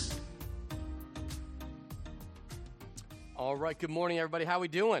All right, good morning, everybody. How we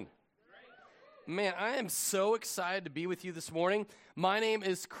doing? Man, I am so excited to be with you this morning. My name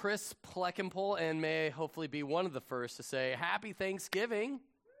is Chris Pleckenpole, and may I hopefully be one of the first to say Happy Thanksgiving.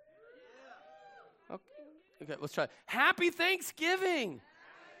 Okay, let's try. Happy Thanksgiving.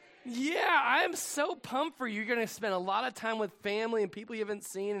 Yeah, I am so pumped for you. You're going to spend a lot of time with family and people you haven't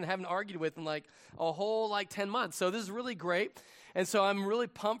seen and haven't argued with in like a whole 10 months. So this is really great. And so I'm really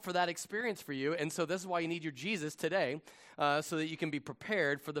pumped for that experience for you. And so this is why you need your Jesus today, so that you can be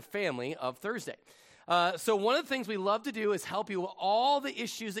prepared for the family of Thursday. So one of the things we love to do is help you with all the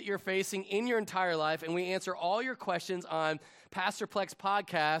issues that you're facing in your entire life. And we answer all your questions on Pastor Plex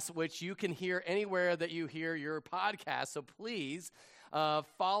podcast, which you can hear anywhere that you hear your podcast. So please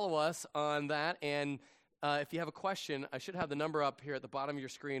follow us on that. And if you have a question, I should have the number up here at the bottom of your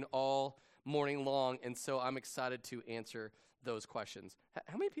screen all morning long. And so I'm excited to answer those questions.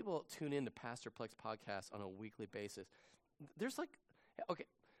 How many people tune in to Pastor Plex podcast on a weekly basis? There's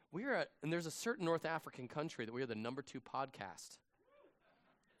and there's a certain North African country that we are the number 2 podcast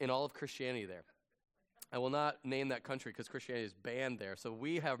in all of Christianity there. I will not name that country because Christianity is banned there. So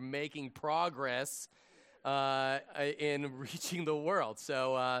we are making progress in reaching the world.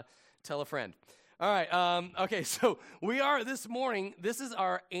 So tell a friend. All right. Okay. So we are this morning. This is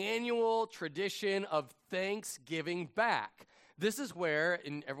our annual tradition of Thanksgiving back. This is where,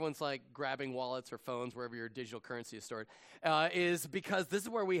 and everyone's like grabbing wallets or phones, wherever your digital currency is stored, is because this is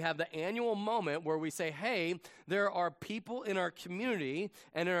where we have the annual moment where we say, hey, there are people in our community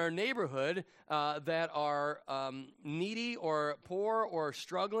and in our neighborhood that are needy or poor or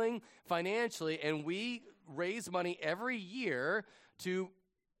struggling financially, and we raise money every year to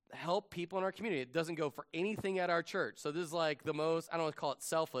help people in our community. It doesn't go for anything at our church. So this is like the most, I don't want to call it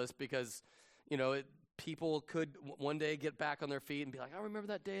selfless because, people could one day get back on their feet and be like, I remember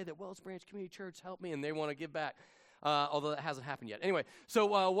that day that Wells Branch Community Church helped me, and they want to give back, although that hasn't happened yet. Anyway, so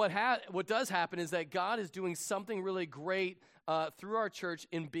what does happen is that God is doing something really great through our church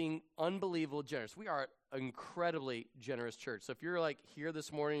in being unbelievable generous. We are an incredibly generous church. So if you're here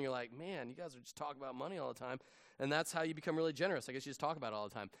this morning, you're like, man, you guys are just talking about money all the time, and that's how you become really generous. I guess you just talk about it all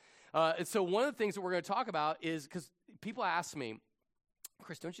the time. And so one of the things that we're going to talk about is, because people ask me,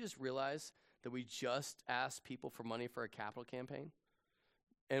 Chris, don't you just realize that we just asked people for money for a capital campaign?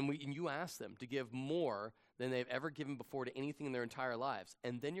 And you asked them to give more than they've ever given before to anything in their entire lives.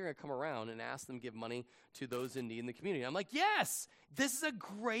 And then you're going to come around and ask them to give money to those in need in the community. I'm like, yes, this is a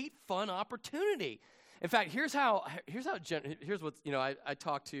great, fun opportunity. In fact, here's what's, I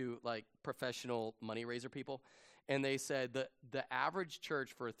talk to professional money raiser people, and they said that the average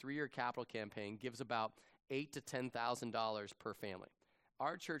church for a 3-year capital campaign gives about $8,000 to $10,000 per family.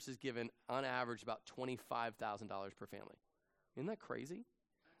 Our church has given, on average, about $25,000 per family. Isn't that crazy?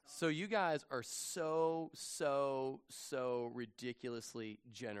 So you guys are so ridiculously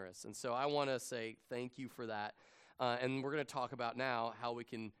generous. And so I want to say thank you for that. And we're going to talk about now how we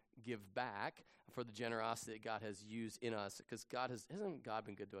can give back for the generosity that God has used in us. Because hasn't God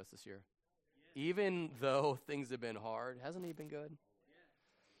been good to us this year? Yeah. Even though things have been hard, hasn't he been good?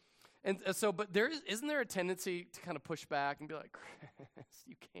 And so, but isn't there a tendency to kind of push back and be like, Chris,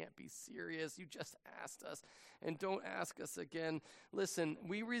 you can't be serious. You just asked us, and don't ask us again. Listen,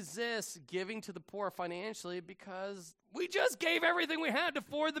 we resist giving to the poor financially because we just gave everything we had to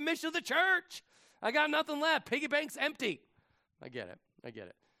forward the mission of the church. I got nothing left. Piggy bank's empty. I get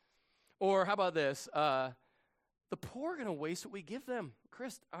it. Or how about this? The poor are going to waste what we give them.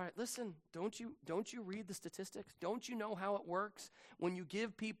 Chris, all right, listen, don't you read the statistics? Don't you know how it works? When you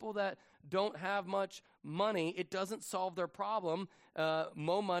give people that don't have much money, it doesn't solve their problem.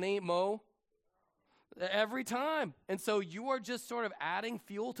 Mo money, every time. And so you are just sort of adding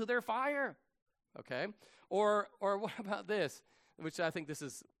fuel to their fire, okay? Or what about this, which I think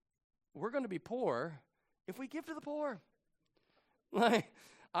we're going to be poor if we give to the poor.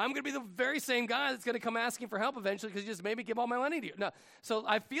 I'm going to be the very same guy that's going to come asking for help eventually because you just made me give all my money to you. No. So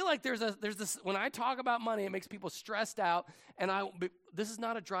I feel like there's this, when I talk about money, it makes people stressed out, and this is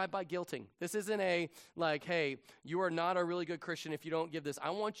not a drive-by guilting. This isn't hey, you are not a really good Christian if you don't give this. I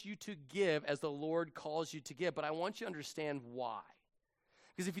want you to give as the Lord calls you to give, but I want you to understand why.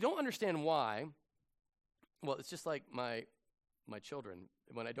 Because if you don't understand why, well, it's just like my children.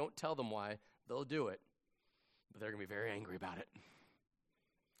 When I don't tell them why, they'll do it, but they're going to be very angry about it.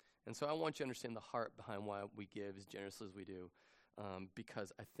 And so I want you to understand the heart behind why we give as generously as we do,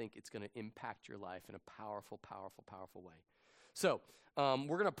 because I think it's going to impact your life in a powerful, powerful, powerful way. So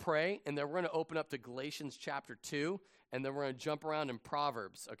we're going to pray, and then we're going to open up to Galatians chapter 2, and then we're going to jump around in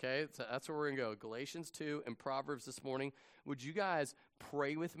Proverbs, okay? So that's where we're going to go, Galatians 2 and Proverbs this morning. Would you guys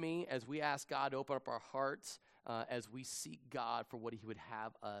pray with me as we ask God to open up our hearts as we seek God for what he would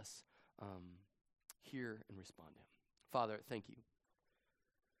have us hear and respond to him. Father, thank you.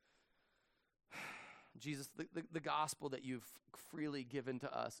 Jesus, the gospel that you've freely given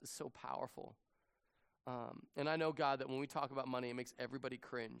to us is so powerful. And I know, God, that when we talk about money, it makes everybody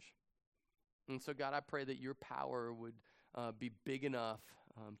cringe. And so, God, I pray that your power would be big enough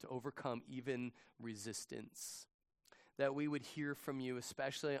to overcome even resistance. That we would hear from you,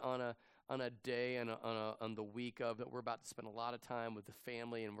 especially on a day and on the week of that we're about to spend a lot of time with the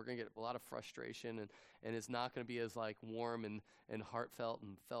family, and we're going to get a lot of frustration, and it's not going to be as like warm and heartfelt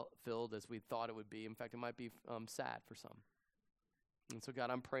and filled as we thought it would be. In fact, it might be sad for some. And so, God,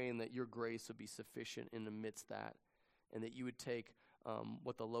 I'm praying that your grace would be sufficient in the midst of that, and that you would take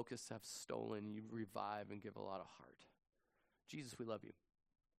what the locusts have stolen, you revive and give a lot of heart. Jesus, we love you.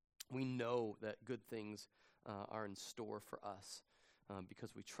 We know that good things are in store for us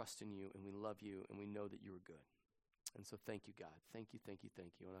because we trust in you and we love you and we know that you are good. And so thank you, God. Thank you, thank you,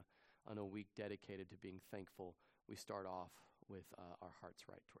 thank you. On a week dedicated to being thankful, we start off with our hearts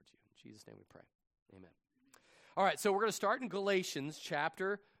right towards you. In Jesus' name we pray. Amen. All right, so we're going to start in Galatians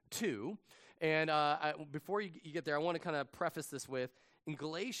chapter 2. And before you get there, I want to kind of preface this with, in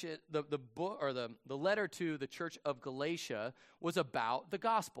Galatia, the book or the letter to the church of Galatia was about the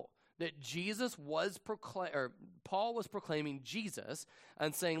gospel. That Jesus was Paul was proclaiming Jesus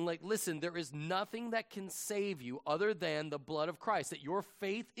and saying, like, listen, there is nothing that can save you other than the blood of Christ. That your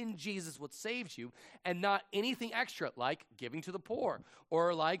faith in Jesus what saves you, and not anything extra, like giving to the poor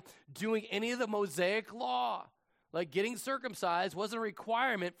or like doing any of the Mosaic law. Like getting circumcised wasn't a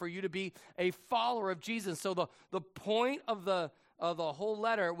requirement for you to be a follower of Jesus. So the point of the whole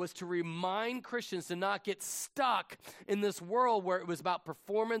letter was to remind Christians to not get stuck in this world where it was about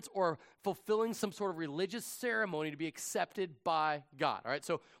performance or fulfilling some sort of religious ceremony to be accepted by God. All right,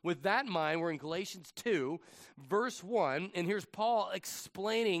 so with that in mind, we're in Galatians 2, verse 1, and here's Paul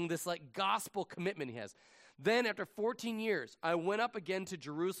explaining this like gospel commitment he has. Then after 14 years, I went up again to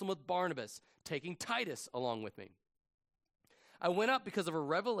Jerusalem with Barnabas, taking Titus along with me. I went up because of a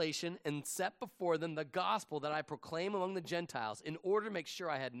revelation and set before them the gospel that I proclaim among the Gentiles in order to make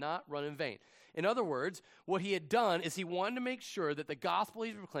sure I had not run in vain. In other words, what he had done is he wanted to make sure that the gospel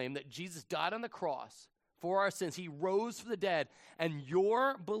he proclaimed, that Jesus died on the cross for our sins, he rose from the dead, and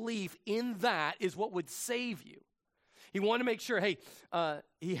your belief in that is what would save you. He wanted to make sure,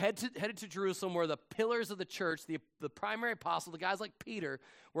 he headed to Jerusalem where the pillars of the church, the primary apostle, the guys like Peter,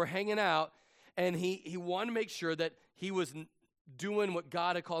 were hanging out, and he wanted to make sure that he was doing what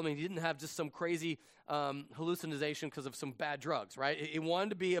God had called him. He didn't have just some crazy hallucination because of some bad drugs, right? It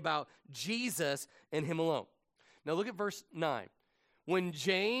wanted to be about Jesus and him alone. Now look at verse 9. When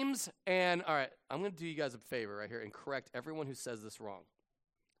James and, all right, I'm going to do you guys a favor right here and correct everyone who says this wrong.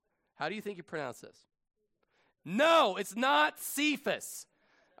 How do you think you pronounce this? No, it's not Cephas.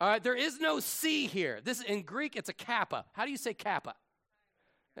 All right, there is no C here. This in Greek, it's a kappa. How do you say kappa?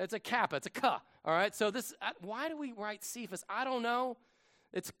 It's a kappa. It's a ka. All right, so this, why do we write Cephas? I don't know.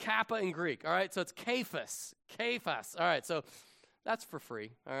 It's kappa in Greek. All right, so it's Cephas. Cephas. All right, so that's for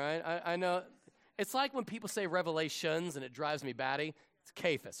free. All right, I know. It's like when people say revelations and it drives me batty. It's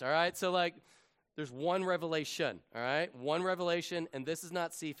Cephas. All right, so like there's one revelation. All right, one revelation, and this is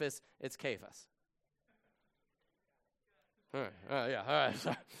not Cephas. It's Cephas. All right, yeah, all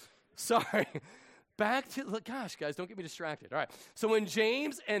right. Sorry. Back to, look, gosh, guys, don't get me distracted. All right. So when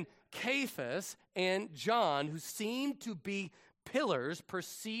James and Cephas and John, who seemed to be pillars,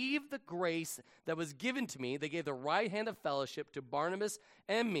 perceived the grace that was given to me, they gave the right hand of fellowship to Barnabas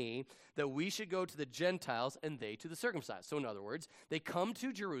and me, that we should go to the Gentiles and they to the circumcised. So in other words, they come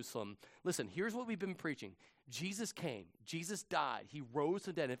to Jerusalem. Listen, here's what we've been preaching. Jesus came. Jesus died. He rose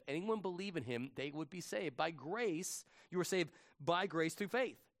from the dead. If anyone believed in him, they would be saved. By grace, you were saved by grace through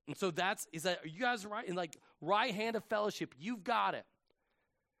faith. And so are you guys right? In like right hand of fellowship, you've got it.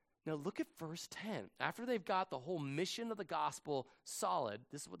 Now look at verse 10. After they've got the whole mission of the gospel solid,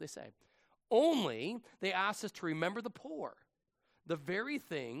 this is what they say. Only they asked us to remember the poor, the very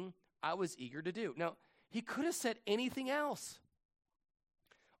thing I was eager to do. Now, he could have said anything else.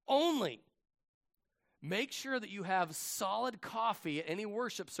 Only make sure that you have solid coffee at any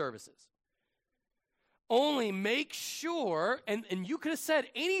worship services. Only make sure, and you could have said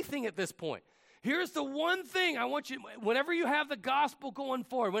anything at this point. Here's the one thing I want you, whenever you have the gospel going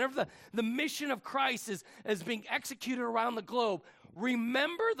forward, whenever the mission of Christ is being executed around the globe,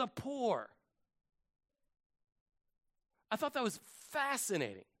 remember the poor. I thought that was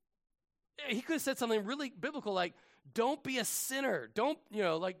fascinating. He could have said something really biblical like, don't be a sinner. Don't,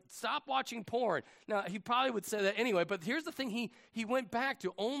 stop watching porn. Now, he probably would say that anyway, but here's the thing he went back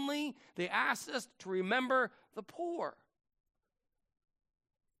to. Only they asked us to remember the poor.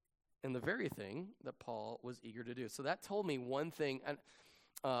 And the very thing that Paul was eager to do. So that told me one thing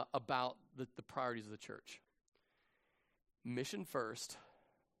about the priorities of the church. Mission first,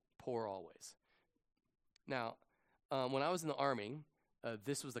 poor always. Now, when I was in the Army,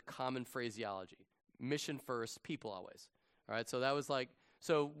 this was the common phraseology. Mission first, people always. All right, so that was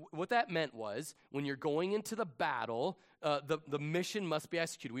what that meant was when you're going into the battle, the mission must be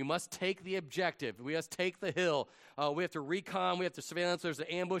executed. We must take the objective. We must take the hill. We have to recon. We have to surveillance. There's an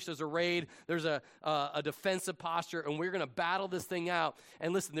ambush. There's a raid. There's a defensive posture, and we're going to battle this thing out.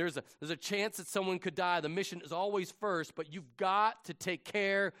 And listen, there's a chance that someone could die. The mission is always first, but you've got to take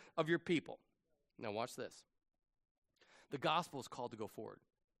care of your people. Now watch this. The gospel is called to go forward.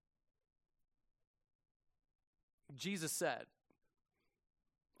 Jesus said,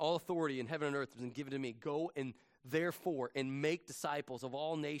 all authority in heaven and earth has been given to me. Go and therefore and make disciples of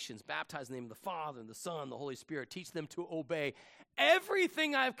all nations, baptize in the name of the Father and the Son and the Holy Spirit. Teach them to obey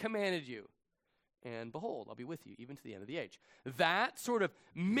everything I've commanded you. And behold, I'll be with you even to the end of the age. That sort of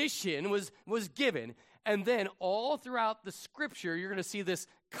mission was given. And then all throughout the scripture, you're going to see this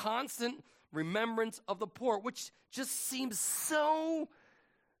constant remembrance of the poor, which just seems so,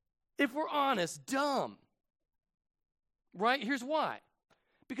 if we're honest, dumb. Right? Here's why.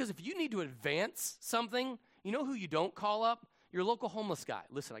 Because if you need to advance something, you know who you don't call up? Your local homeless guy.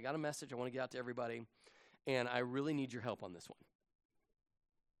 Listen, I got a message I want to get out to everybody, and I really need your help on this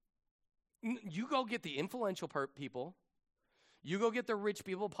one. You go get the influential people. You go get the rich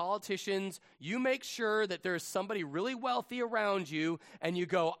people, politicians. You make sure that there's somebody really wealthy around you, and you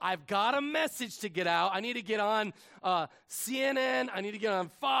go, I've got a message to get out. I need to get on CNN. I need to get on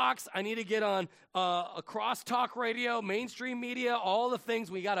Fox. I need to get on crosstalk radio, mainstream media, all the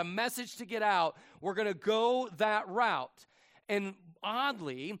things. We got a message to get out. We're going to go that route. And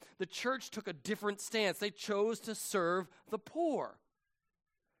oddly, the church took a different stance. They chose to serve the poor.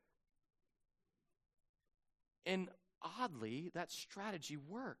 And oddly, that strategy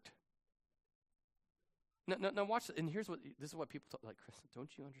worked. Now watch this. And this is what people talk like, Chris, don't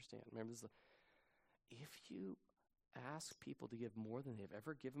you understand? Remember this, if you ask people to give more than they've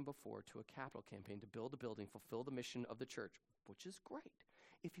ever given before to a capital campaign to build a building, fulfill the mission of the church, which is great.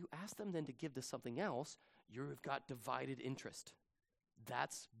 If you ask them then to give to something else, you've got divided interest.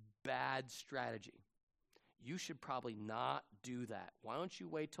 That's bad strategy. You should probably not do that. Why don't you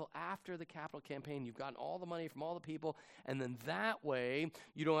wait till after the capital campaign? You've gotten all the money from all the people, and then that way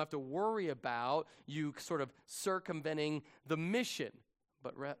you don't have to worry about you sort of circumventing the mission.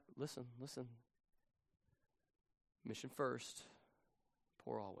 But listen. Mission first,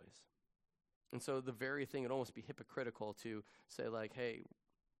 poor always. And so the very thing, it'd almost be hypocritical to say like, hey,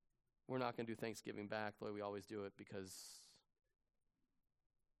 we're not going to do Thanksgiving back the way we always do it because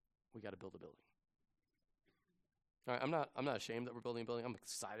we got to build a building. All right, I'm not ashamed that we're building a building. I'm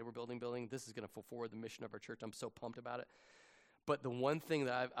excited we're building a building. This is going to forward the mission of our church. I'm so pumped about it. But the one thing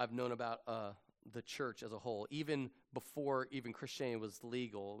that I've known about the church as a whole, even before even Christianity was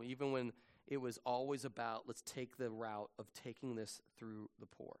legal, even when it was always about let's take the route of taking this through the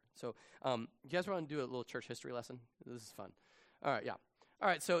poor. So you guys want to do a little church history lesson? This is fun. All right, yeah. All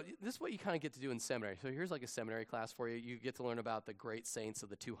right, so this is what you kind of get to do in seminary. So here's like a seminary class for you. You get to learn about the great saints of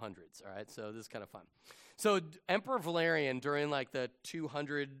the 200s, all right? So this is kind of fun. So Emperor Valerian, during like the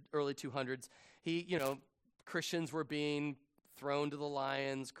early 200s, Christians were being thrown to the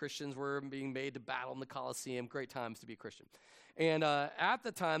lions. Christians were being made to battle in the Colosseum. Great times to be a Christian. And at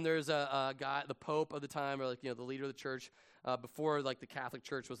the time, there's a guy, the Pope of the time, or the leader of the church, before like the Catholic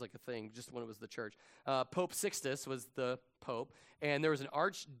Church was like a thing, just when it was the church. Pope Sixtus was the Pope, and there was an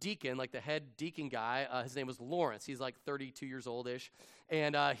archdeacon, like the head deacon guy. His name was Lawrence. He's like 32 years old-ish,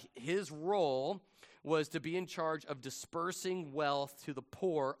 and his role was to be in charge of dispersing wealth to the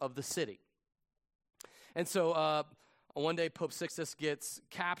poor of the city. And so one day, Pope Sixtus gets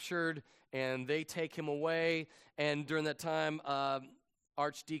captured, and they take him away. And during that time,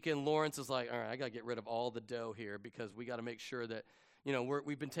 Archdeacon Lawrence is like, all right, I got to get rid of all the dough here because we got to make sure that,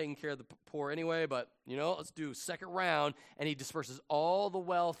 we've been taking care of the poor anyway, but, let's do second round. And he disperses all the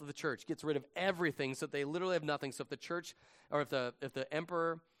wealth of the church, gets rid of everything so that they literally have nothing. So if the church, or if the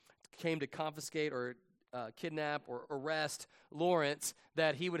emperor came to confiscate or kidnap or arrest Lawrence,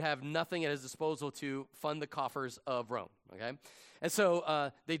 that he would have nothing at his disposal to fund the coffers of Rome, okay? And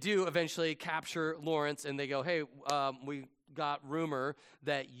so they do eventually capture Lawrence, and they go, hey, we got rumor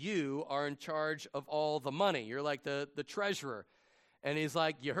that you are in charge of all the money. You're like the treasurer. And he's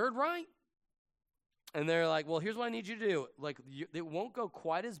like, you heard right? And they're like, well, here's what I need you to do. Like, it won't go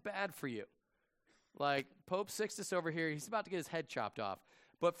quite as bad for you. Like, Pope Sixtus over here, he's about to get his head chopped off.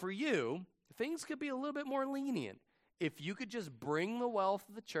 But for you, things could be a little bit more lenient if you could just bring the wealth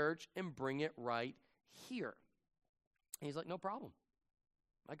of the church and bring it right here. And he's like, no problem.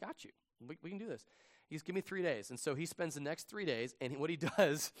 I got you. We can do this. He's give me 3 days. And so he spends the next 3 days, and what he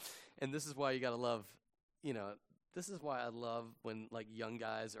does, and this is why you got to love, this is why I love when, like, young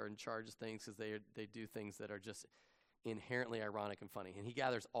guys are in charge of things, because they do things that are just inherently ironic and funny. And he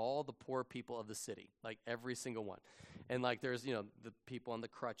gathers all the poor people of the city, like every single one. And, like, there's, the people on the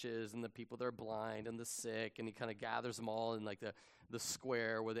crutches and the people that are blind and the sick, and he kind of gathers them all in, like, the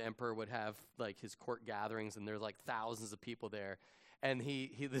square where the emperor would have, like, his court gatherings, and there's, like, thousands of people there. And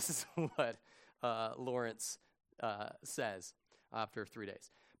he this is what Lawrence says after 3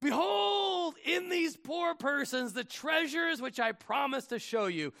 days. Behold, in these poor persons, the treasures which I promised to show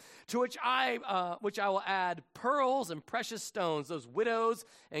you, to which I will add pearls and precious stones, those widows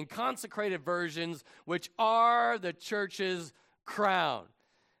and consecrated virgins, which are the church's crown.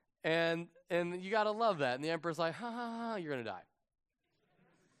 And you got to love that. And the emperor's like, ha, ha, ha, you're going to die.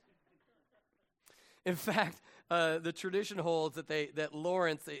 In fact, the tradition holds that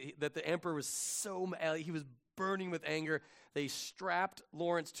Lawrence, that the emperor was so mad, he was burning with anger. They strapped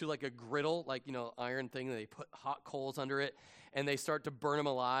Lawrence to like a griddle, like, iron thing, and they put hot coals under it, and they start to burn him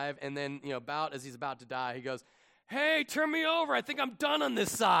alive. And then, about as he's about to die, he goes, hey, turn me over. I think I'm done on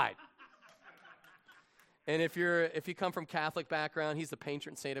this side. And if you come from Catholic background, he's the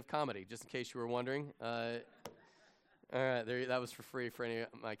patron saint of comedy, just in case you were wondering. All right, that was for free for any of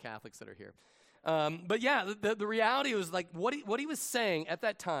my Catholics that are here. But yeah, the reality was like what he was saying at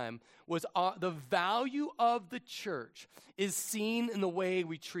that time was the value of the church is seen in the way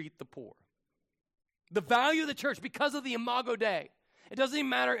we treat the poor. The value of the church because of the Imago Dei. It doesn't even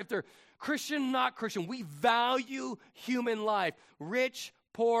matter if they're Christian, not Christian. We value human life. Rich,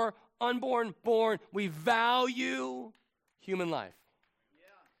 poor, unborn, born. We value human life.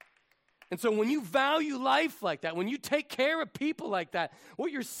 And so when you value life like that, when you take care of people like that,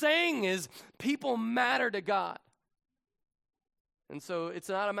 what you're saying is people matter to God. And so it's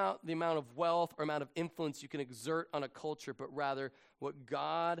not the amount of wealth or amount of influence you can exert on a culture, but rather what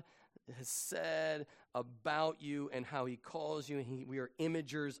God has said about you and how he calls you. We are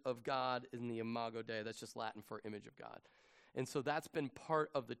imagers of God in the Imago Dei. That's just Latin for image of God. And so that's been part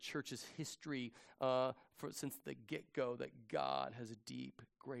of the church's history since the get-go, that God has a deep,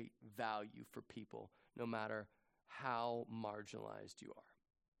 great value for people, no matter how marginalized you are.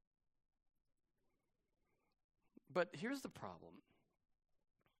 But here's the problem.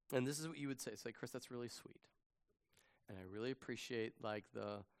 And this is what you would say. Say, Chris, that's really sweet. And I really appreciate, like,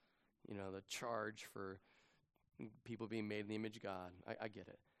 the charge for people being made in the image of God. I get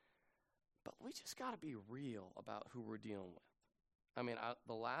it. But we just got to be real about who we're dealing with. I mean,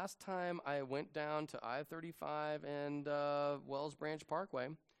 the last time I went down to I-35 and Wells Branch Parkway,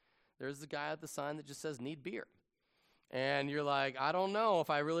 there's the guy at the sign that just says, need beer. And you're like, I don't know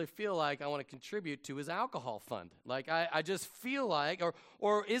if I really feel like I want to contribute to his alcohol fund. Like, I just feel like,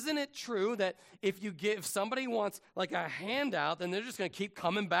 or isn't it true that if somebody wants like a handout, then they're just going to keep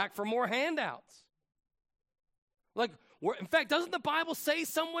coming back for more handouts? Like, in fact, doesn't the Bible say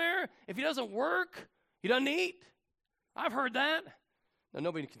somewhere, if he doesn't work, he doesn't eat? I've heard that. Now,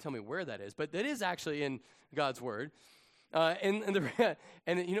 nobody can tell me where that is, but that is actually in God's word. And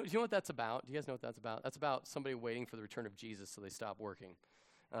you know what that's about? Do you guys know what that's about? That's about somebody waiting for the return of Jesus so they stop working,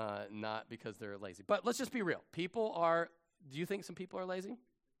 not because they're lazy. But let's just be real. Do you think some people are lazy?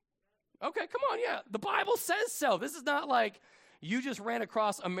 Okay, come on, yeah. The Bible says so. This is not like you just ran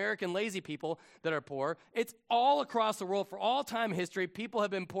across American lazy people that are poor. It's all across the world. For all time history, people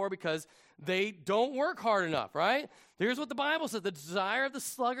have been poor because they don't work hard enough, right? Here's what the Bible says. The desire of the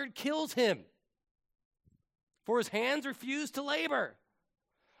sluggard kills him, for his hands refuse to labor.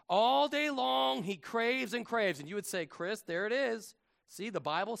 All day long, he craves and craves. And you would say, Chris, there it is. See, the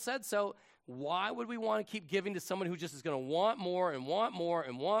Bible said so. Why would we want to keep giving to someone who just is going to want more and want more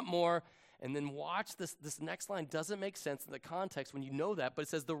and want more? And then watch this next line. Doesn't make sense in the context when you know that, but it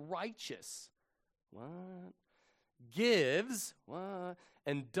says the righteous, gives,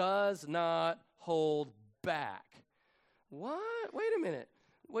 and does not hold back. What? Wait a minute.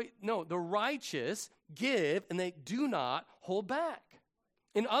 No, the righteous give and they do not hold back.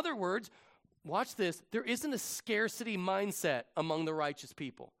 In other words, watch this. There isn't a scarcity mindset among the righteous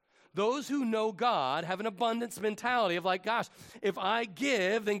people. Those who know God have an abundance mentality of like, gosh, if I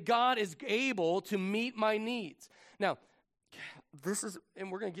give, then God is able to meet my needs. Now, this is,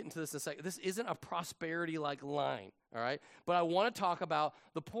 and we're going to get into this in a second, this isn't a prosperity like line, all right? But I want to talk about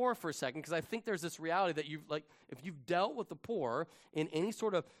the poor for a second, because I think there's this reality that if you've dealt with the poor in any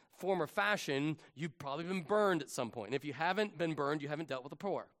sort of form or fashion, you've probably been burned at some point. And if you haven't been burned, you haven't dealt with the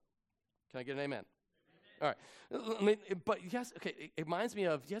poor. Can I get an amen? All right. I mean, but yes, okay, it reminds me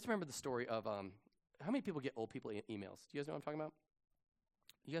of, do you guys remember the story of, how many people get old people emails? Do you guys know what I'm talking about?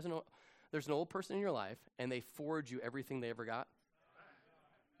 You guys know, there's an old person in your life, and they forward you everything they ever got?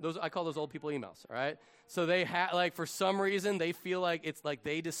 I call those old people emails, all right? So they for some reason, they feel like it's like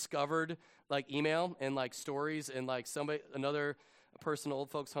they discovered like email and like stories, and like another person, old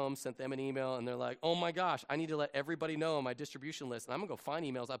folks' home, sent them an email, and they're like, oh my gosh, I need to let everybody know on my distribution list, and I'm going to go find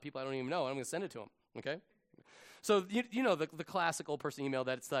emails out of people I don't even know, and I'm going to send it to them, okay? So you know the classic old person email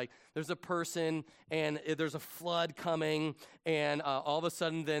that it's like there's a person and there's a flood coming, and all of a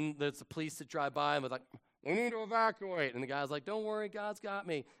sudden then there's the police that drive by and they're like, we need to evacuate. And the guy's like, don't worry, God's got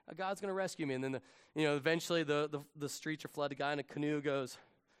me. God's going to rescue me. And then, eventually the streets are flooded. The guy in a canoe goes,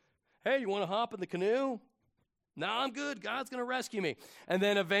 hey, you want to hop in the canoe? No, I'm good. God's going to rescue me. And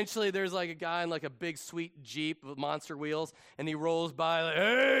then eventually there's like a guy in like a big sweet Jeep with monster wheels, and he rolls by like,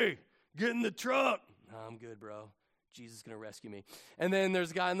 hey, get in the truck. No, I'm good, bro. Jesus is going to rescue me. And then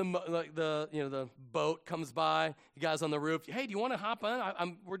there's a guy in the boat comes by. The guy's on the roof. Hey, do you want to hop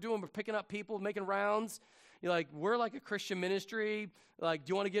on? We're picking up people, making rounds. You're like, we're like a Christian ministry. Like,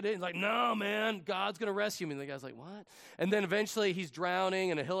 do you want to get in? He's like, no, man, God's going to rescue me. And the guy's like, what? And then eventually he's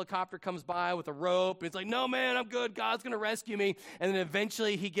drowning, and a helicopter comes by with a rope. It's like, no, man, I'm good. God's going to rescue me. And then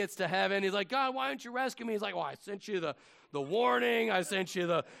eventually he gets to heaven. He's like, God, why don't you rescue me? He's like, well, I sent you the warning. I sent you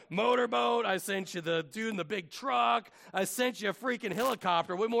the motorboat. I sent you the dude in the big truck. I sent you a freaking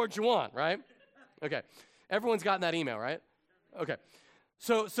helicopter. What more did you want, right? Okay. Everyone's gotten that email, right? Okay.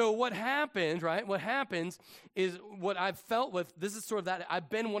 So what happens, right? What happens is what I've felt with, this is sort of that,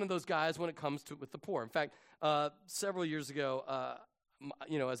 I've been one of those guys when it comes to with the poor. In fact, several years ago,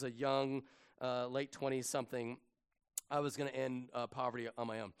 as a young, late 20-something, I was going to end poverty on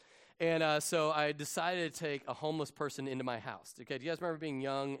my own. And so I decided to take a homeless person into my house. Okay, do you guys remember being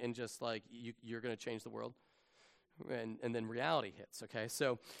young and just like, you're going to change the world? And then reality hits, okay?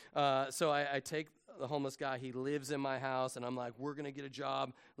 So I take the homeless guy. He lives in my house, and I'm like, we're going to get a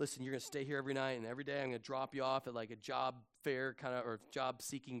job. Listen, you're going to stay here every night, and every day I'm going to drop you off at like a job fair kind of, or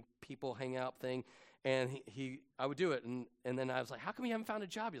job-seeking people hangout thing. And I would do it. And then I was like, how come you haven't found a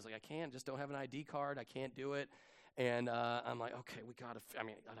job? He was like, I can't, just don't have an ID card. I can't do it. And I'm like, okay,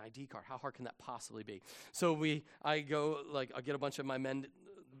 an ID card. How hard can that possibly be? So I get a bunch of my men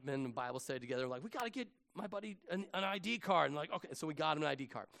in Bible study together. Like, we got to get my buddy an ID card. And like, okay, so we got him an ID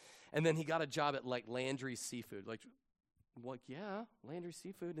card. And then he got a job at like Landry Seafood. Like, yeah, Landry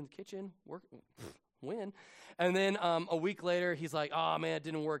Seafood in the kitchen, win. And then a week later, he's like, oh man, it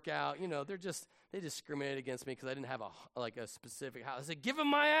didn't work out. They discriminated against me because I didn't have a specific house. I said, give him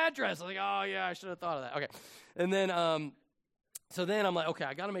my address. I was like, oh yeah, I should have thought of that. Okay. And then, so then I'm like, okay,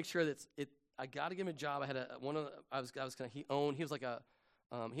 I got to make sure that I got to give him a job. I had he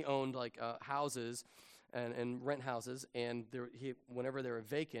owned houses and rent houses, and whenever they were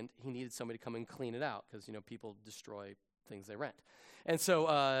vacant, he needed somebody to come and clean it out because, people destroy things they rent. And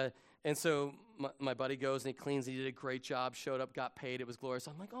so my buddy goes and he cleans. He did a great job, showed up, got paid. It was glorious.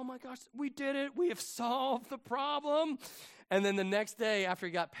 I'm like, oh my gosh, we did it. We have solved the problem. And then the next day after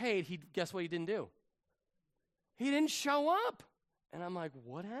he got paid, guess what he didn't do? He didn't show up. And I'm like,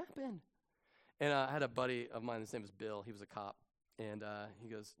 what happened? And I had a buddy of mine, his name was Bill. He was a cop. And he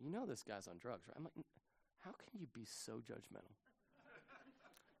goes, this guy's on drugs, right? I'm like, how can you be so judgmental?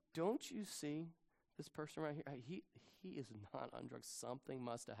 Don't you see this person right here? He is not on drugs. Something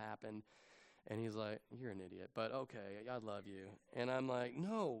must have happened. And he's like, you're an idiot, but okay, I love you. And I'm like,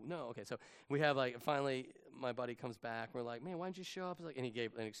 no. Okay, so we have finally my buddy comes back. We're like, man, why didn't you show up? And he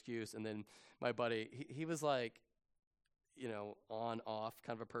gave an excuse. And then my buddy, he was like, on, off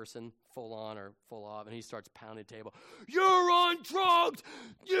kind of a person, full on or full off. And he starts pounding the table. You're on drugs.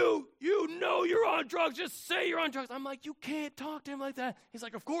 You know you're on drugs. Just say you're on drugs. I'm like, you can't talk to him like that. He's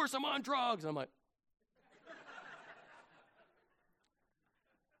like, of course I'm on drugs. And I'm like,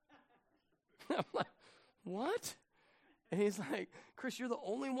 what? And he's like, Chris, you're the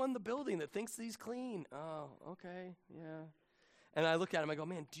only one in the building that thinks he's clean. Oh, okay, yeah. And I look at him, I go,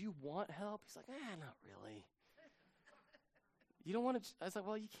 man, do you want help? He's like, not really. You don't want to, I was like,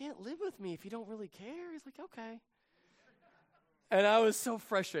 well, you can't live with me if you don't really care. He's like, okay. And I was so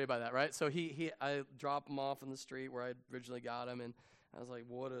frustrated by that, right? So I drop him off in the street where I originally got him, and I was like,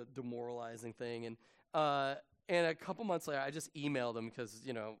 what a demoralizing thing. And a couple months later, I just emailed him because,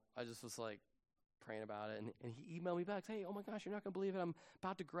 I just was like, praying about it, and he emailed me back, hey, oh my gosh, you're not going to believe it. I'm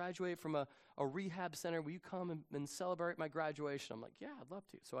about to graduate from a rehab center. Will you come and celebrate my graduation? I'm like, yeah, I'd love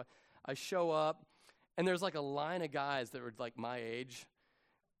to. So I show up, and there's like a line of guys that were like my age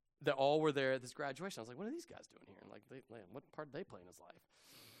that all were there at this graduation. I was like, what are these guys doing here? And like, what part did they play in his life?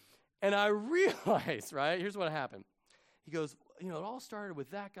 And I realized, right, here's what happened. He goes, it all started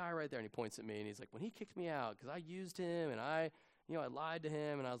with that guy right there. And he points at me, and he's like, when he kicked me out, because I used him, and I lied to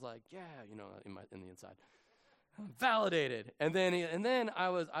him, and I was like, yeah, in the inside. Validated. And then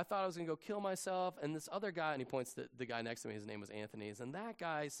I thought I was going to go kill myself, and this other guy, and he points to the guy next to me, his name was Anthony, and that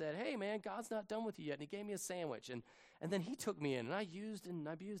guy said, hey, man, God's not done with you yet, and he gave me a sandwich, and then he took me in, and I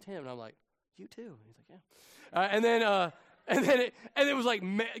abused him, and I'm like, you too? And he's like, yeah. And it was like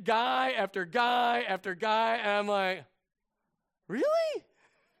guy after guy after guy, and I'm like, really?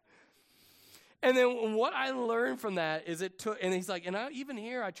 And then what I learned from that is and he's like, even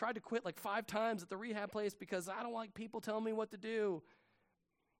here, I tried to quit like 5 times at the rehab place because I don't like people telling me what to do.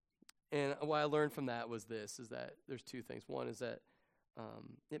 And what I learned from that was is that there's 2 things. One is that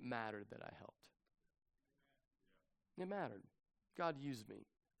it mattered that I helped. It mattered. God used me.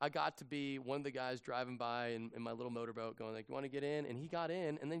 I got to be one of the guys driving by in my little motorboat going like, you want to get in? And he got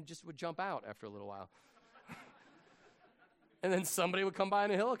in, and then just would jump out after a little while. And then somebody would come by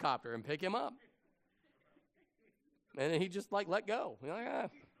in a helicopter and pick him up. And then he just like let go. Like, ah.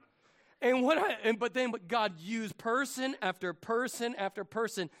 But God used person after person after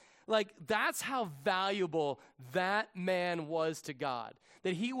person. Like, that's how valuable that man was to God.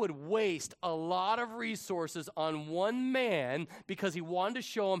 That he would waste a lot of resources on one man because he wanted to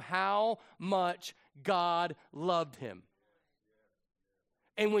show him how much God loved him.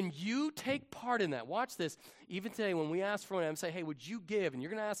 And when you take part in that, watch this, even today when we ask for it and say, hey, would you give? And you're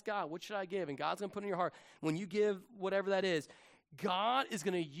going to ask God, what should I give? And God's going to put it in your heart. When you give whatever that is, God is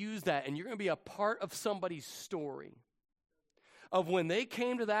going to use that, and you're going to be a part of somebody's story of when they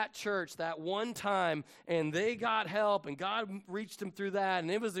came to that church that one time and they got help and God reached them through that,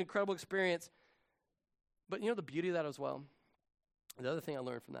 and it was an incredible experience. But the beauty of that as well? The other thing I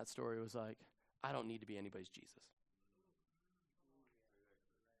learned from that story was like, I don't need to be anybody's Jesus.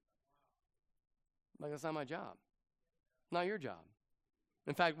 Like, that's not my job. Not your job.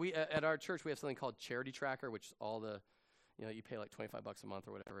 In fact, we at our church, we have something called Charity Tracker, which is all the, you pay like $25 a month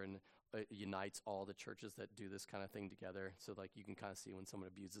or whatever, and it unites all the churches that do this kind of thing together. So, like, you can kind of see when someone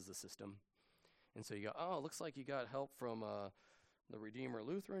abuses the system. And so you go, oh, it looks like you got help from the Redeemer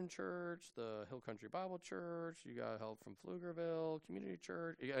Lutheran Church, the Hill Country Bible Church, you got help from Pflugerville Community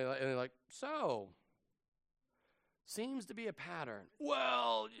Church. And they're like, so, seems to be a pattern.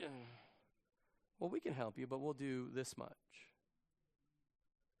 Well, we can help you, but we'll do this much.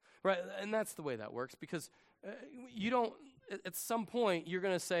 Right, and that's the way that works, because you don't, at some point, you're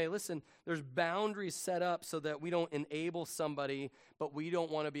going to say, listen, there's boundaries set up so that we don't enable somebody, but we don't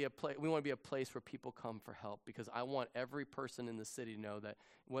want to be we want to be a place where people come for help, because I want every person in the city to know that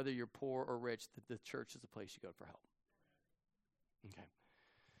whether you're poor or rich, that the church is a place you go for help. Okay.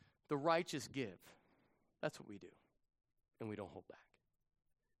 The righteous give. That's what we do, and we don't hold back,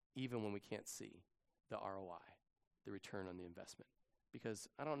 even when we can't see the ROI, the return on the investment. Because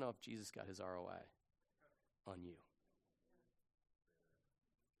I don't know if Jesus got his ROI on you.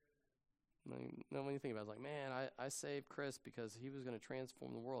 When you think about it, it's like, man, I saved Chris because he was going to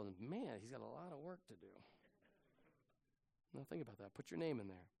transform the world. And man, he's got a lot of work to do. Now think about that. Put your name in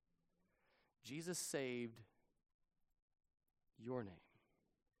there. Jesus saved your name.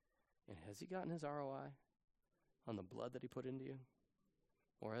 And has he gotten his ROI on the blood that he put into you?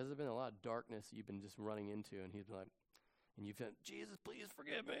 Or has there been a lot of darkness you've been just running into, and he's like, and you've said, Jesus, please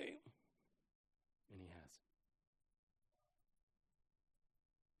forgive me. And he has.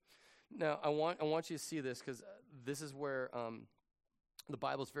 Now, I want you to see this, because this is where the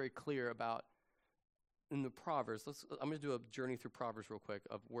Bible is very clear about, in the Proverbs. I'm going to do a journey through Proverbs real quick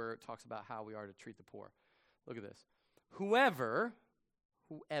of where it talks about how we are to treat the poor. Look at this. Whoever,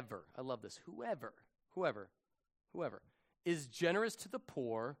 I love this, whoever is generous to the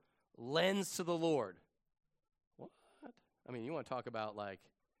poor lends to the Lord. What? I mean, you want to talk about like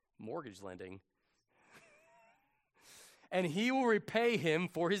mortgage lending. And he will repay him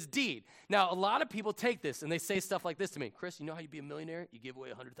for his deed. Now, a lot of people take this and they say stuff like this to me. Chris, you know how you be a millionaire? You give away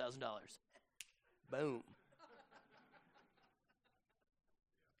 $100,000. Boom.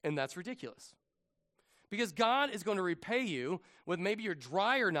 And that's ridiculous. Because God is going to repay you with maybe your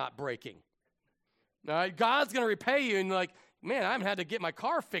dryer not breaking. All right? God's going to repay you, and you're like, man, I haven't had to get my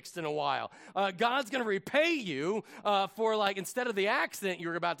car fixed in a while. God's going to repay you for, like, instead of the accident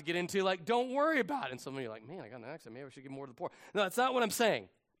you're about to get into, like, don't worry about it. And some of you are like, man, I got in an accident. Maybe I should give more to the poor. No, that's not what I'm saying.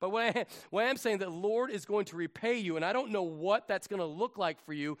 But what I'm saying, that the Lord is going to repay you, and I don't know what that's going to look like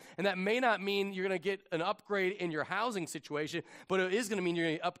for you, and that may not mean you're going to get an upgrade in your housing situation, but it is going to mean you're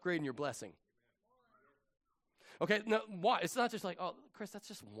going to upgrade in your blessing. Okay, no, why? It's not just like, oh, Chris, that's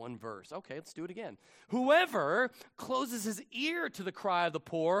just one verse. Okay, let's do it again. Whoever closes his ear to the cry of the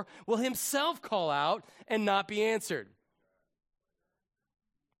poor will himself call out and not be answered.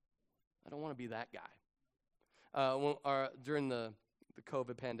 I don't want to be that guy. During the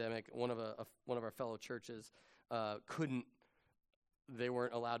COVID pandemic, one of our fellow churches they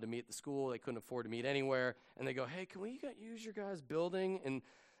weren't allowed to meet at the school. They couldn't afford to meet anywhere. And they go, hey, can we use your guys' building? And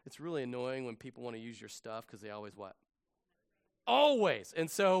it's really annoying when people want to use your stuff because they always what? Always. And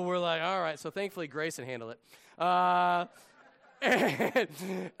so we're like, all right. So thankfully Grayson handled it.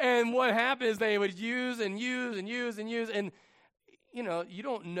 And what happened is they would use. And, you know, you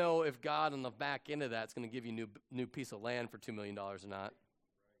don't know if God on the back end of that is going to give you new piece of land for $2 million or not.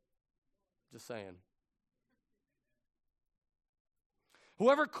 Just saying.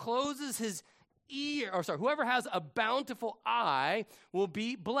 Whoever closes his whoever has a bountiful eye will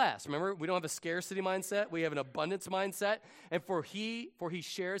be blessed. Remember, we don't have a scarcity mindset. We have an abundance mindset. And for he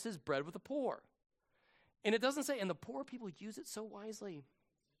shares his bread with the poor. And it doesn't say, and the poor people use it so wisely.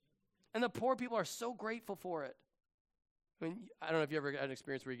 And the poor people are so grateful for it. I mean, I don't know if you ever had an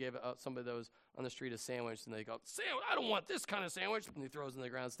experience where you gave somebody that was on the street a sandwich, and they go, I don't want this kind of sandwich, and he throws it in the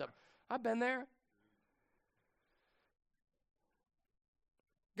ground and stuff. I've been there.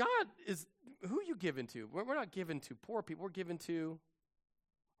 God is who you giving to. We're not giving to poor people. We're giving to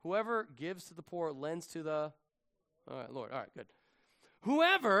whoever gives to the poor, lends to the, all right, Lord. All right, good.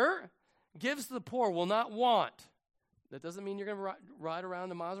 Whoever gives to the poor will not want. That doesn't mean you're going to ride around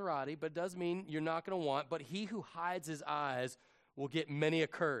the Maserati, but it does mean you're not going to want. But he who hides his eyes will get many a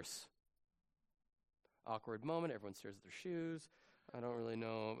curse. Awkward moment. Everyone stares at their shoes. I don't really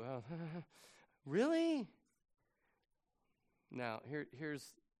know. Really? Now,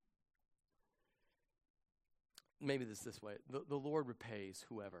 here's, maybe this way. The Lord repays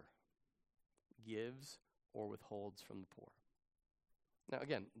whoever gives or withholds from the poor. Now,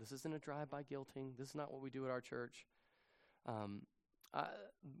 again, this isn't a drive-by guilting. This is not what we do at our church.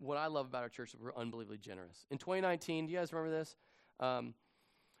 What I love about our church is we're unbelievably generous. In 2019, do you guys remember this?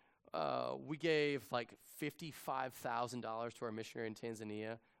 We gave like $55,000 to our missionary in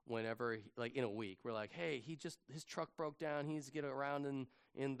Tanzania whenever, like in a week. We're like, hey, his truck broke down. He needs to get around in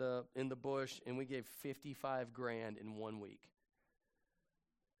the bush, and we gave $55,000 in 1 week.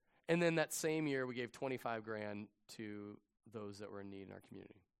 And then that same year, we gave $25,000 to those that were in need in our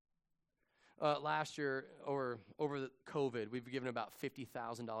community. Last year, over the COVID, we've given about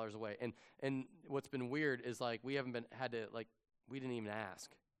 $50,000 away. And what's been weird is like we didn't even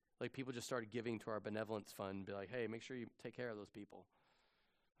ask. Like people just started giving to our benevolence fund and be like, hey, make sure you take care of those people.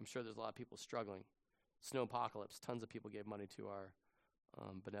 I'm sure there's a lot of people struggling. Snow apocalypse, tons of people gave money to our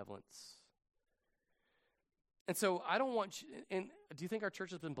benevolence. And so I don't want you, and do you think our church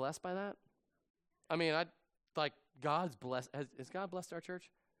has been blessed by that? I mean, God's blessed. Has God blessed our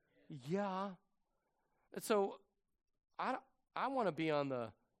church? Yeah. And so I want to be on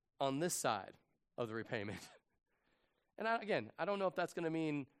this side of the repayment. And I don't know if that's going to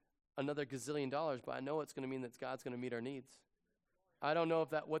mean another gazillion dollars, but I know it's going to mean that God's going to meet our needs. I don't know if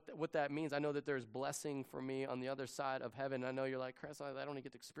what that means. I know that there's blessing for me on the other side of heaven. I know you're like, Chris, I don't even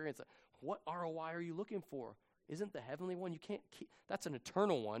get to experience that. What ROI are you looking for? Isn't the heavenly one? You can't keep, that's an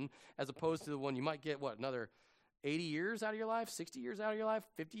eternal one, as opposed to the one you might get, another 80 years out of your life, 60 years out of your life,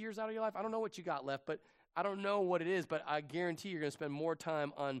 50 years out of your life. I don't know what you got left, but I don't know what it is, but I guarantee you're going to spend more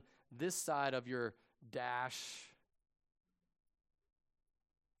time on this side of your dash.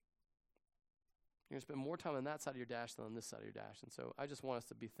 You're going to spend more time on that side of your dash than on this side of your dash. And so I just want us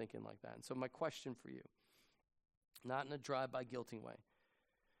to be thinking like that. And so my question for you, not in a drive-by guilting way,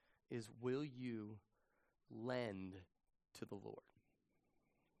 is will you lend to the Lord?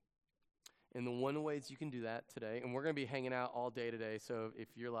 And the one ways you can do that today, and we're going to be hanging out all day today, so if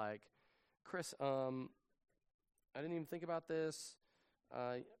you're like, Chris, I didn't even think about this.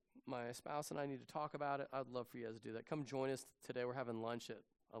 My spouse and I need to talk about it. I'd love for you guys to do that. Come join us today. We're having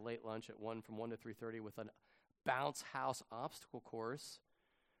a late lunch at 1 from 1 to 3:30 with a bounce house obstacle course,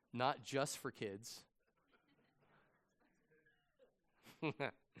 not just for kids. And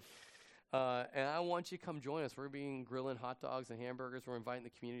I want you to come join us. We're being grilling hot dogs and hamburgers. We're inviting the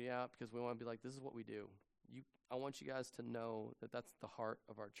community out because we want to be like, this is what we do. I want you guys to know that that's the heart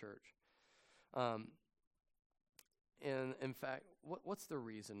of our church. And in fact, what's the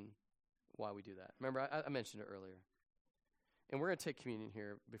reason why we do that? Remember, I mentioned it earlier. And we're going to take communion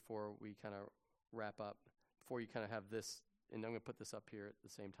here before we kind of wrap up, before you kind of have this and I'm going to put this up here at the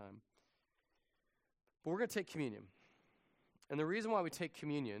same time. But we're going to take communion. And the reason why we take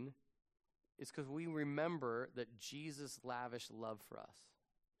communion is because we remember that Jesus lavished love for us.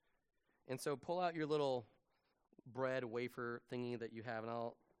 And so pull out your little bread wafer thingy that you have, and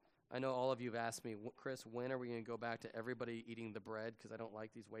I know all of you have asked me, Chris, when are we going to go back to everybody eating the bread? Because I don't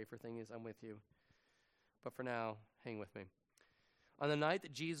like these wafer thingies. I'm with you. But for now, hang with me. On the night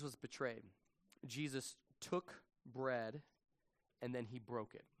that Jesus was betrayed, Jesus took bread, and then he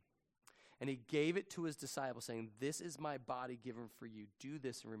broke it. And he gave it to his disciples, saying, this is my body given for you. Do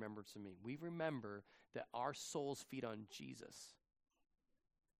this in remembrance of me. We remember that our souls feed on Jesus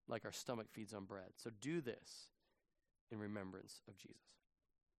like our stomach feeds on bread. So do this in remembrance of Jesus.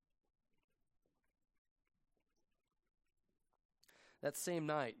 That same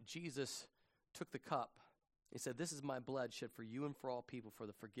night, Jesus took the cup. He said, this is my blood shed for you and for all people for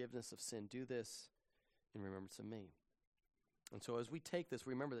the forgiveness of sin. Do this in remembrance of me. And so as we take this,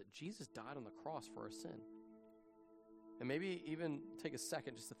 remember that Jesus died on the cross for our sin. And maybe even take a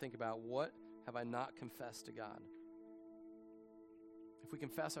second just to think about, what have I not confessed to God? If we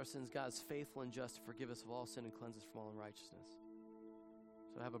confess our sins, God is faithful and just to forgive us of all sin and cleanse us from all unrighteousness.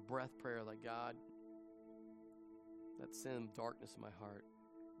 So have a breath prayer like, God, that sin and darkness in my heart,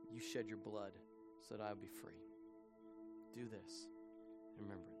 you shed your blood so that I would be free. Do this in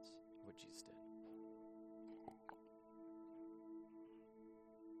remembrance of what Jesus did.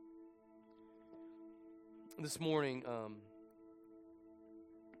 This morning,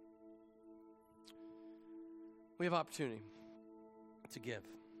 we have opportunity to give,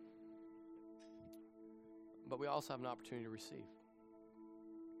 but we also have an opportunity to receive.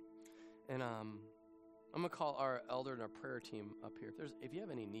 And I'm going to call our elder and our prayer team up here. If you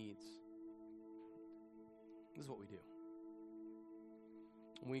have any needs, this is what we do.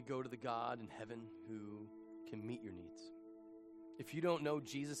 We go to the God in heaven who can meet your needs. If you don't know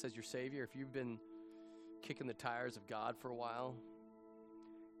Jesus as your Savior, if you've been kicking the tires of God for a while,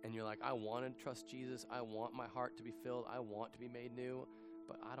 and you're like, I want to trust Jesus, I want my heart to be filled, I want to be made new,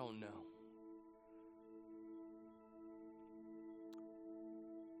 but I don't know.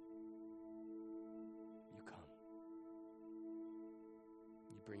 You come.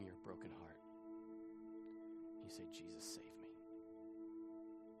 You bring your broken heart. You say, Jesus, save me.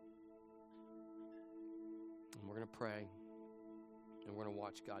 And we're going to pray. And we're going to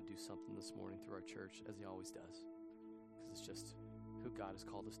watch God do something this morning through our church, as he always does. Because it's just who God has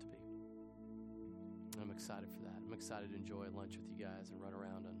called us to be. And I'm excited for that. I'm excited to enjoy lunch with you guys and run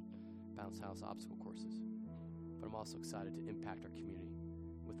around on bounce house obstacle courses. But I'm also excited to impact our community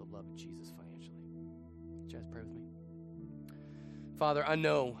with the love of Jesus financially. Would you guys pray with me? Father, I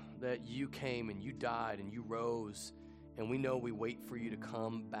know that you came and you died and you rose, and we know we wait for you to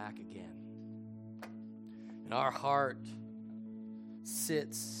come back again. And our heart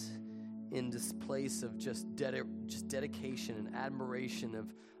sits in this place of just dedication and admiration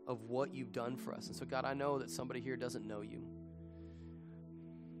of what you've done for us. And so, God, I know that somebody here doesn't know you.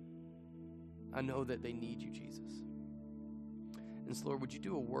 I know that they need you, Jesus. And so, Lord, would you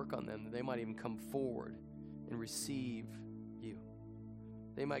do a work on them that they might even come forward and receive you?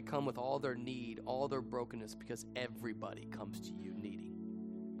 They might come with all their need, all their brokenness, because everybody comes to you needing.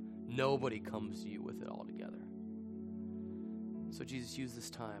 Nobody comes to you with it all together. So, Jesus, use this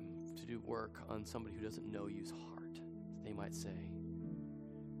time to do work on somebody who doesn't know you's heart. They might say,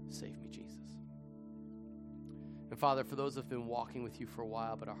 save me, Jesus. And Father, for those that have been walking with you for a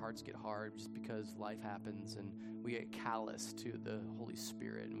while, but our hearts get hard just because life happens and we get callous to the Holy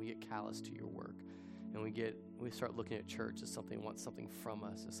Spirit and we get callous to your work. And we start looking at church as something that wants something from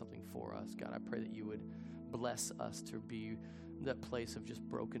us, as something for us. God, I pray that you would bless us to be that place of just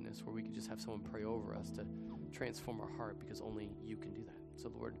brokenness where we can just have someone pray over us to transform our heart, because only you can do that.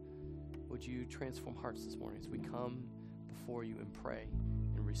 So, Lord, would you transform hearts this morning as we come before you and pray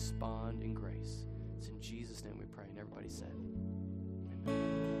and respond in grace. It's in Jesus' name we pray. And everybody said,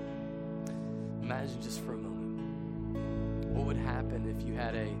 amen. Imagine just for a moment what would happen if you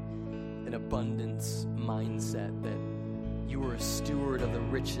had an abundance mindset, that you were a steward of the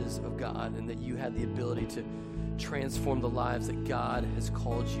riches of God and that you had the ability to transform the lives that God has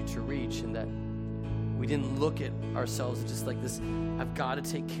called you to reach, and that we didn't look at ourselves just like this, I've got to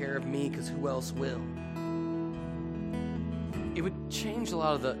take care of me because who else will? It would change a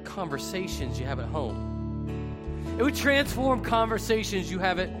lot of the conversations you have at home. It would transform conversations you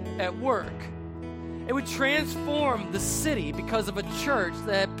have at work. It would transform the city because of a church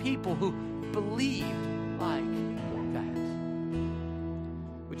that had people who believed like that.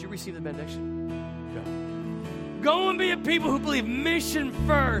 Would you receive the benediction? Go. Go and be a people who believe mission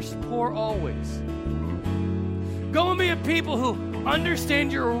first, poor always. Go and be a people who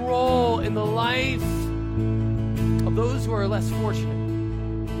understand your role in the life of those who are less fortunate.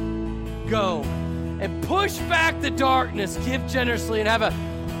 Go and push back the darkness, give generously, and have an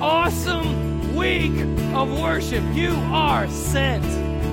awesome week of worship. You are sent.